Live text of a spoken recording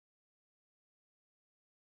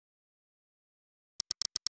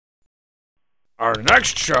Our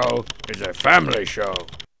next show is a family show.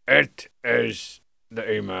 It is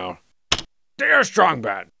the email. Dear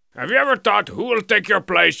Strongbad, have you ever thought who will take your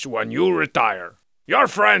place when you retire? Your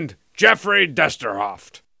friend, Jeffrey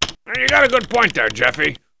Desterhoft. You got a good point there,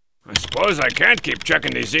 Jeffy. I suppose I can't keep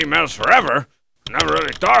checking these emails forever. I never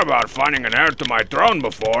really thought about finding an heir to my throne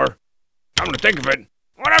before. Come to think of it,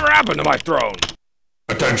 whatever happened to my throne?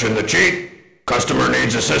 Attention the cheat. Customer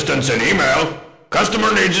needs assistance in email.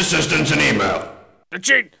 Customer needs assistance in email. The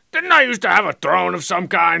cheat? Didn't I used to have a throne of some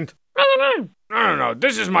kind? No,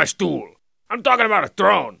 this is my stool. I'm talking about a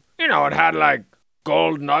throne. You know, it had like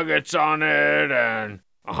gold nuggets on it and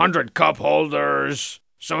 100 cup holders,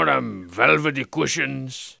 some of them velvety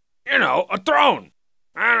cushions. You know, a throne.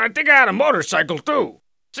 And I think I had a motorcycle too.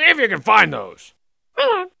 See if you can find those.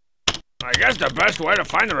 I guess the best way to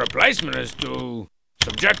find a replacement is to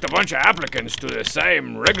subject a bunch of applicants to the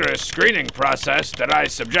same rigorous screening process that I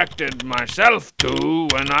subjected myself to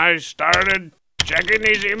when I started checking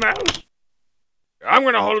these emails. I'm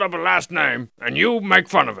gonna hold up a last name, and you make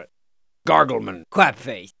fun of it. Gargleman.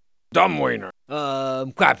 Crapface. Dumbwiener.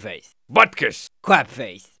 Crapface. Buttkiss.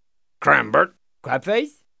 Crapface. Crambert.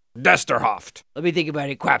 Crapface? Desterhoft. Let me think about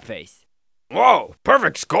it. Crapface. Whoa,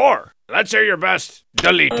 perfect score. Let's hear your best.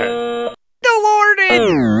 Deleted.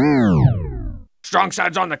 Delorded! Strong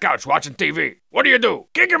side's on the couch watching TV. What do?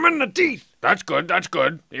 Kick him in the teeth. That's good.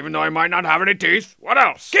 Even though he might not have any teeth. What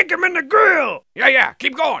else? Kick him in the grill. Yeah,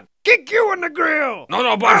 keep going. Kick you in the grill.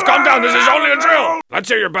 No, boys, calm down. This is only a drill. Let's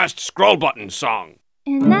hear your best scroll button song.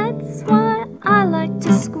 And that's why I like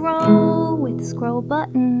to scroll with scroll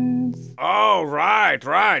buttons. Oh, right.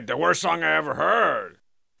 The worst song I ever heard.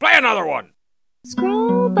 Play another one.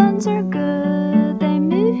 Scroll buttons are good. They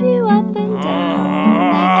move you up and down.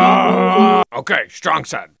 Okay, Strong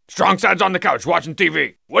Side. Strong Side's on the couch watching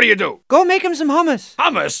TV. What do? Go make him some hummus.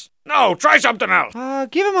 Hummus? No, try something else.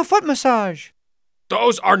 Give him a foot massage.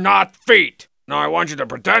 Those are not feet. Now I want you to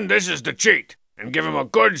pretend this is the cheat and give him a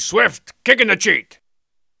good, swift kick in the cheat.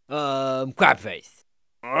 Crapface.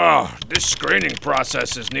 Oh, this screening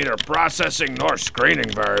process is neither processing nor screening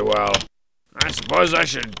very well. I suppose I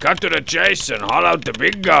should cut to the chase and haul out the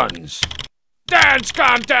big guns. Dance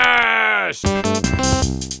contest!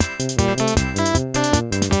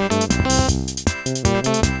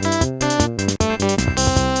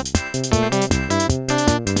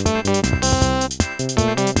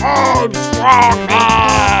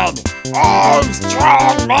 I'm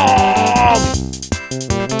strong man!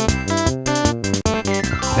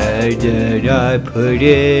 How did I put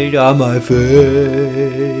it on my face?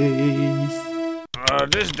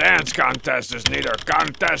 This dance contest is neither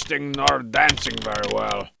contesting nor dancing very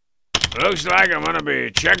well. Looks like I'm gonna be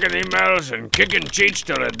checking emails and kicking cheats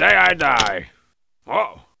till the day I die.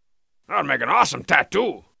 Whoa, that'd make an awesome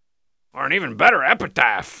tattoo. Or an even better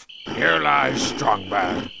epitaph. Here lies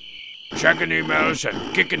Strongbad, checking emails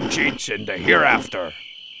and kicking cheats in the hereafter.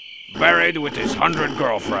 Buried with his 100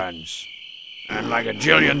 girlfriends. And like $1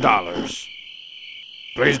 jillion.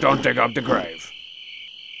 Please don't dig up the grave.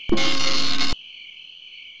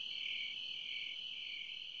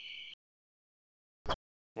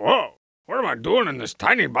 Whoa, what am I doing in this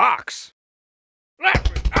tiny box? Let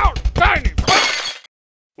me out, tiny box!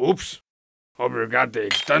 Oops. Hope you got the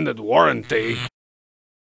extended warranty.